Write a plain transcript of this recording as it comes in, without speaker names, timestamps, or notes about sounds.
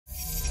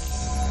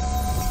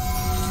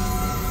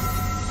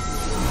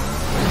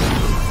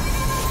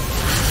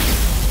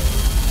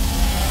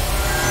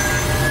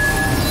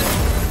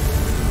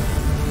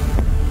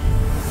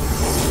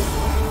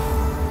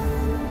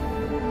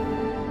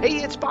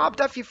Bob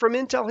Duffy from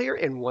Intel here,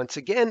 and once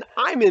again,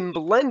 I'm in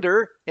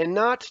Blender, and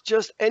not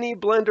just any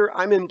Blender,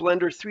 I'm in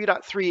Blender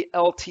 3.3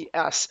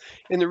 LTS.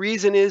 And the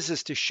reason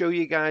is to show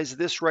you guys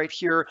this right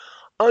here.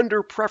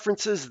 Under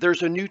Preferences,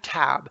 there's a new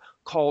tab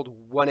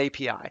called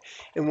OneAPI.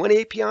 And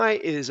OneAPI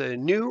is a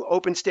new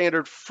open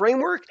standard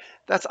framework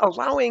that's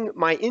allowing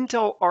my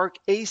Intel Arc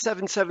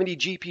A770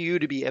 GPU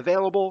to be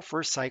available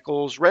for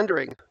cycles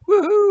rendering.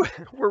 Woohoo!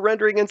 We're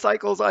rendering in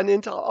cycles on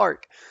Intel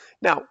Arc.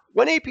 Now,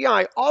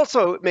 OneAPI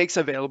also makes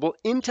available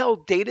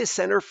Intel Data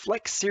Center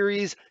Flex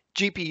Series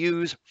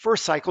GPUs for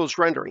cycles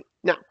rendering.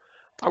 Now,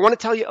 I want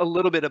to tell you a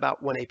little bit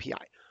about OneAPI.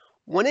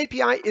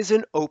 OneAPI is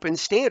an open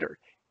standard,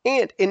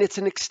 and it's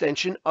an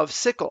extension of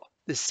SYCL,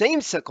 the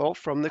same SYCL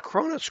from the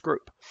Kronos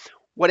group.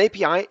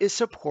 OneAPI is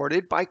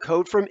supported by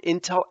code from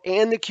Intel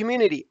and the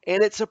community,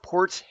 and it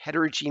supports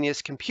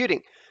heterogeneous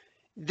computing.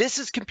 This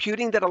is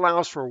computing that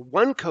allows for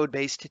one code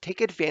base to take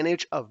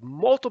advantage of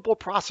multiple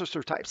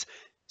processor types,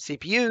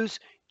 CPUs,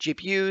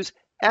 GPUs,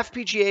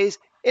 FPGAs,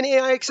 and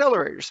AI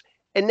accelerators.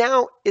 And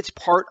now it's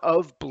part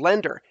of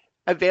Blender,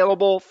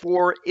 available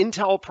for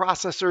Intel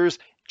processors,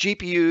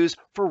 GPUs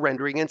for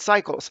rendering in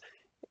cycles.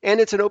 And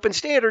it's an open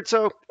standard,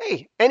 so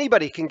hey,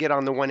 anybody can get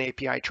on the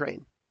OneAPI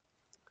train.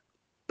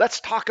 Let's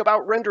talk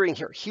about rendering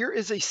here. Here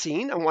is a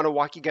scene. I want to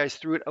walk you guys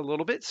through it a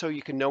little bit so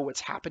you can know what's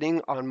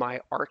happening on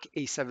my Arc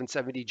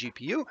A770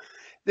 GPU.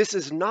 This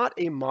is not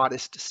a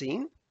modest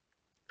scene.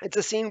 It's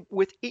a scene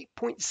with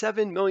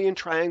 8.7 million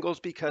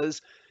triangles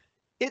because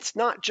it's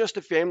not just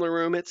a family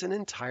room, it's an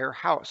entire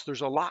house.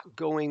 There's a lot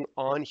going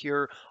on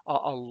here,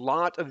 a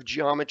lot of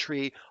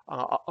geometry,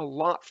 a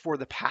lot for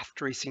the path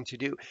tracing to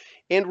do.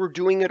 And we're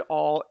doing it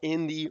all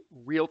in the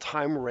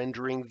real-time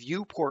rendering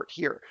viewport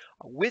here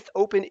with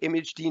open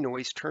image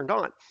denoise turned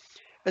on.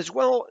 As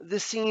well, the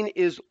scene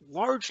is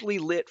largely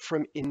lit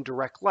from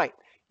indirect light.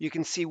 You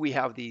can see we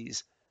have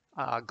these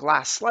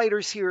glass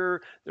sliders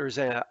here. There's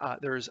a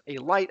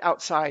light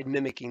outside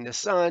mimicking the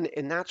sun,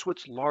 and that's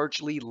what's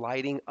largely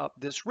lighting up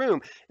this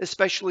room,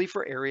 especially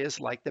for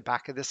areas like the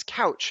back of this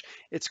couch.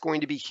 It's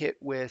going to be hit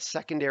with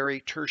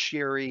secondary,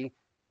 tertiary,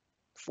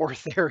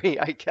 fourth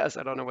area, I guess,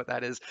 I don't know what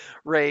that is,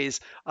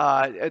 rays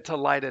to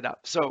light it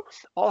up. So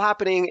all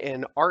happening,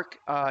 and Arc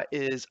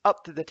is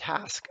up to the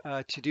task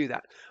to do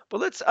that.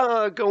 But let's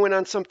go in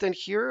on something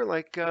here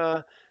like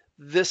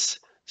this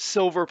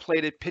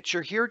silver-plated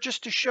picture here,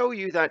 just to show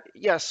you that,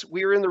 yes,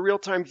 we're in the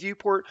real-time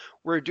viewport.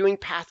 We're doing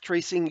path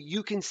tracing.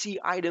 You can see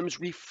items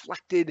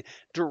reflected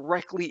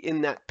directly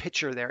in that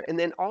picture there. And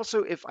then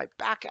also, if I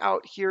back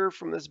out here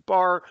from this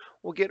bar,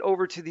 we'll get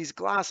over to these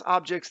glass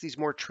objects, these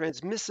more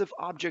transmissive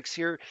objects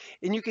here,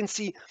 and you can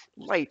see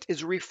light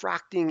is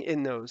refracting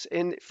in those.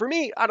 And for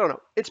me, I don't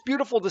know, it's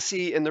beautiful to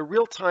see in the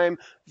real-time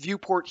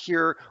viewport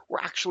here.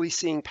 We're actually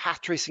seeing path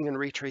tracing and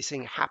ray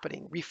tracing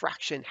happening,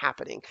 refraction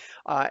happening,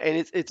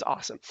 and it's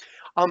awesome.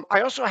 I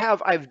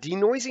have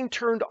denoising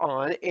turned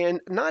on, and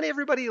not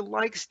everybody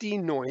likes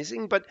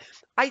denoising, but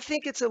I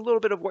think it's a little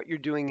bit of what you're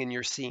doing in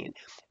your scene.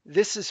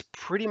 This is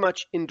pretty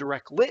much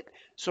indirect lit.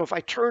 So if I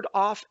turned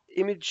off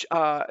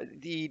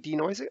the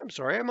denoising, I'm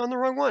sorry, I'm on the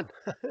wrong one.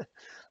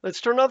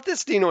 Let's turn off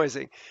this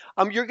denoising.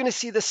 You're going to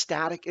see the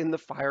static in the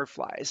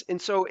fireflies.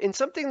 And so in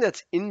something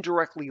that's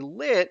indirectly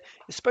lit,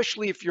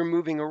 especially if you're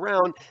moving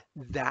around,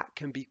 that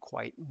can be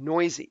quite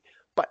noisy.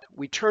 But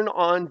we turn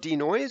on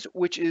denoise,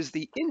 which is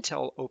the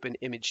Intel Open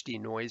Image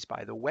Denoise,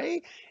 by the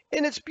way,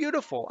 and it's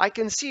beautiful. I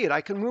can see it. I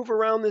can move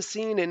around the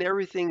scene, and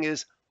everything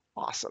is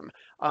awesome.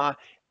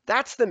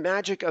 That's the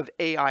magic of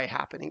AI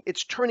happening.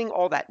 It's turning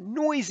all that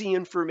noisy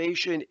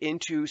information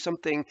into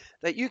something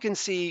that you can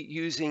see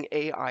using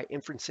AI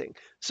inferencing.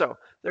 So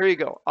there you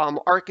go.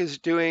 Arc is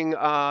doing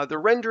the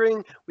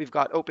rendering. We've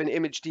got Open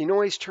Image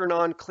Denoise turn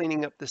on,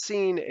 cleaning up the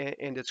scene,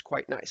 and it's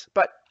quite nice.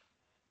 But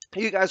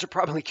you guys are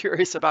probably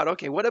curious about,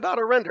 okay, what about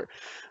a render?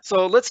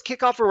 So let's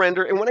kick off a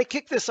render. And when I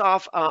kick this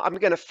off, I'm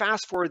going to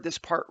fast forward this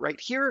part right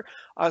here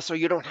so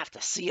you don't have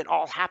to see it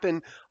all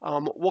happen.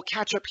 We'll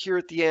catch up here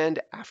at the end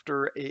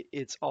after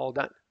it's all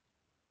done.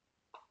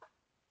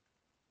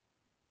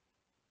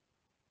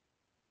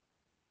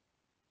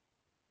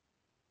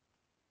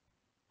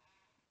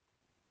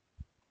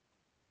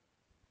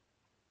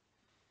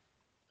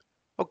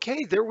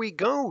 Okay, there we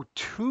go.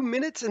 2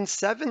 minutes and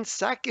 7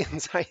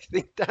 seconds. I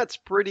think that's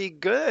pretty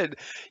good.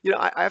 You know,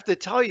 I have to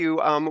tell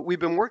you, we've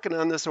been working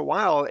on this a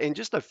while, and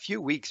just a few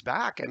weeks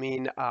back, I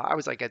mean, I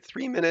was like at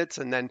 3 minutes,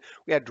 and then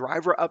we had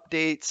driver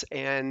updates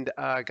and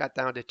got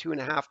down to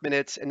 2.5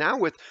 minutes. And now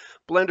with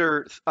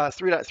Blender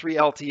 3.3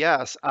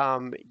 LTS,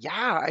 I'm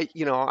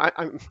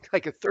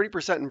like a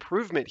 30%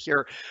 improvement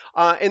here.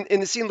 And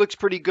the scene looks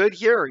pretty good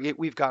here.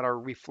 We've got our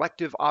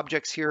reflective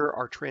objects here,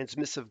 our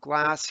transmissive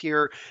glass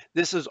here.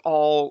 This is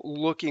all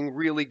looking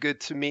really good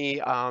to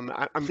me.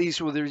 I'm pleased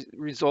with the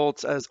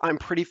results, as I'm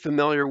pretty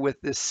familiar with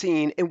this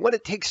scene and what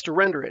it takes to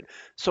render it.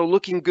 So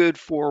looking good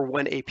for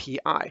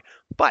OneAPI.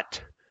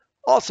 But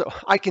Also,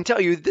 I can tell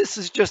you this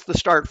is just the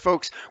start,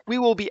 folks. We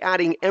will be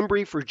adding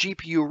Embry for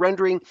GPU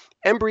rendering.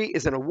 Embry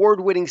is an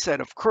award-winning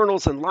set of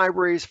kernels and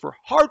libraries for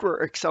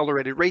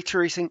hardware-accelerated ray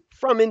tracing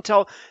from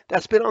Intel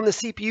that's been on the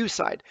CPU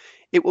side.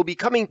 It will be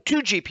coming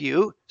to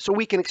GPU, so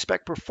we can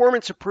expect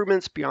performance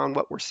improvements beyond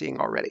what we're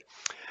seeing already.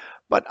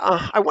 But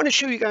I want to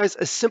show you guys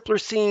a simpler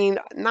scene,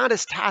 not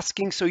as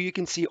tasking, so you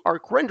can see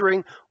arc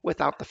rendering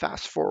without the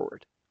fast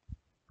forward.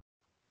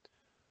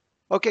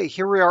 Okay,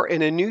 here we are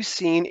in a new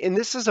scene, and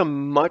this is a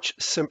much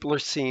simpler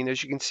scene.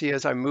 As you can see,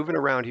 as I'm moving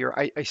around here,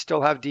 I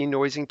still have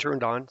denoising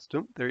turned on.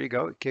 So, there you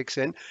go, it kicks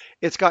in.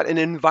 It's got an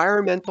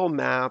environmental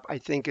map. I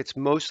think it's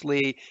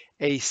mostly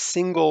a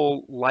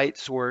single light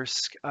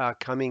source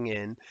coming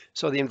in.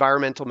 So the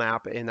environmental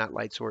map and that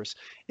light source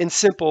in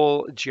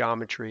simple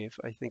geometry.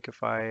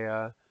 If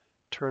I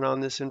turn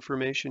on this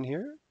information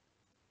here,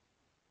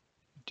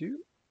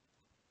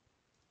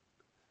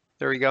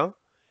 there we go.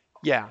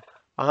 Yeah,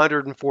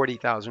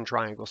 140,000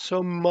 triangles,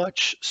 so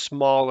much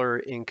smaller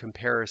in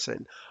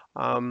comparison.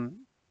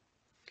 Um,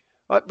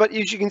 but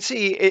as you can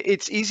see,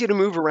 it's easy to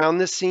move around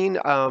this scene.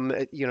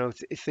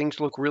 Things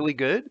look really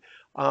good.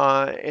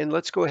 And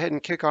let's go ahead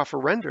and kick off a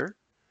render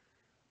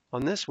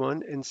on this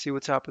one and see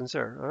what's happens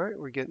there. All right,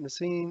 we're getting the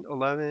scene,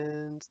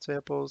 11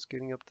 samples,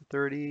 getting up to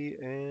 30,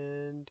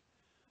 and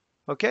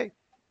okay,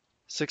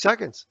 6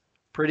 seconds.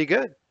 Pretty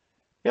good.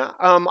 Yeah,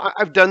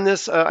 I've done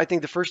this. I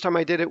think the first time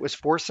I did it was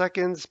 4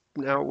 seconds.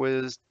 Now it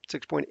was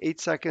 6.8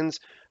 seconds.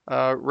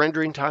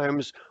 Rendering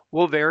times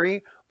will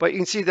vary, but you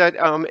can see that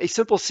a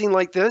simple scene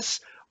like this,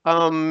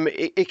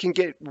 it can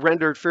get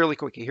rendered fairly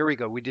quickly. Here we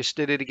go. We just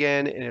did it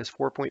again, and it's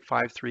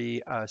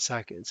 4.53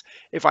 seconds.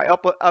 If I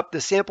up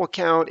the sample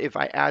count, if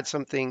I add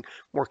something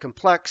more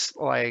complex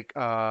like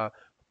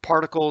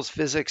particles,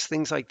 physics,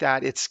 things like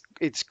that, it's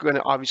going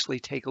to obviously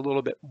take a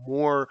little bit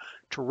more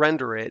to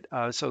render it.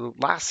 So the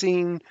last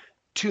scene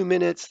 2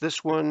 minutes,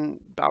 this one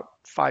about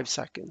 5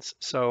 seconds.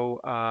 So,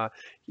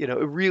 it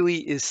really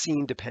is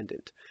scene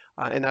dependent.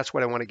 And that's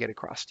what I want to get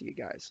across to you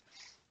guys.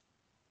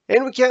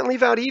 And we can't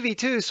leave out Eevee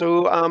too.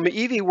 So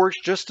Eevee works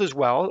just as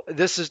well.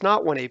 This is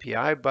not one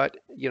API, but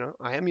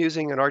I am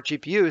using an Arc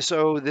GPU.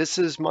 So this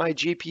is my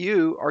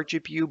GPU, Arc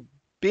GPU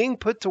being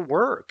put to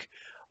work.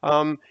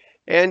 And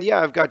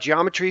yeah, I've got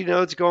geometry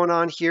nodes going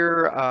on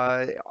here,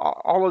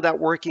 all of that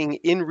working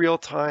in real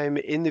time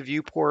in the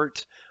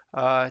viewport,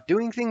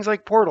 doing things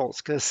like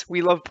portals, because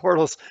we love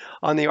portals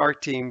on the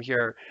Arc team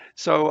here.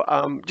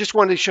 So just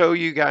wanted to show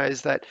you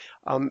guys that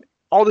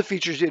all the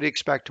features you'd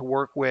expect to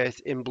work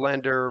with in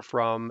Blender,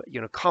 from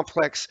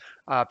complex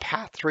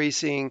path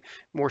tracing,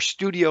 more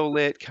studio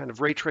lit kind of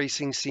ray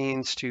tracing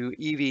scenes, to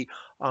Eevee.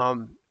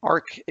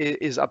 Arc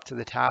is up to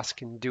the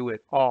task and do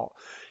it all.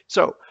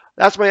 So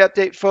that's my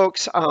update,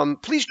 folks.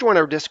 Please join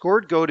our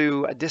Discord. Go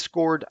to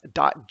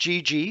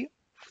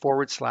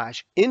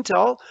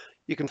discord.gg/Intel.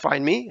 You can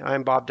find me.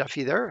 I'm Bob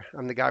Duffy there.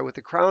 I'm the guy with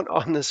the crown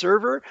on the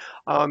server.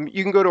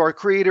 You can go to our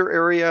creator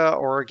area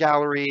or our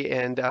gallery,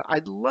 and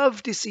I'd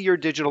love to see your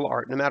digital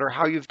art, no matter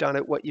how you've done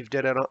it, what you've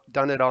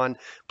done it on.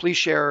 Please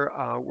share.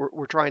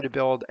 We're trying to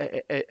build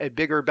a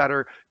bigger,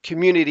 better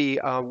community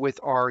with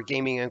our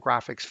gaming and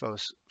graphics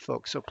folks.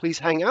 So please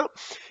hang out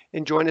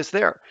and join us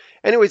there.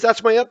 Anyways,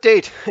 that's my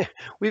update.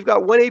 We've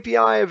got one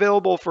API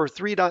available for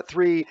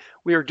 3.3.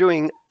 We are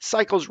doing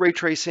cycles ray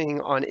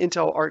tracing on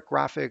Intel Arc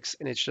graphics,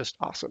 and it's just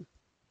awesome.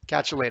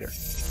 Catch you later.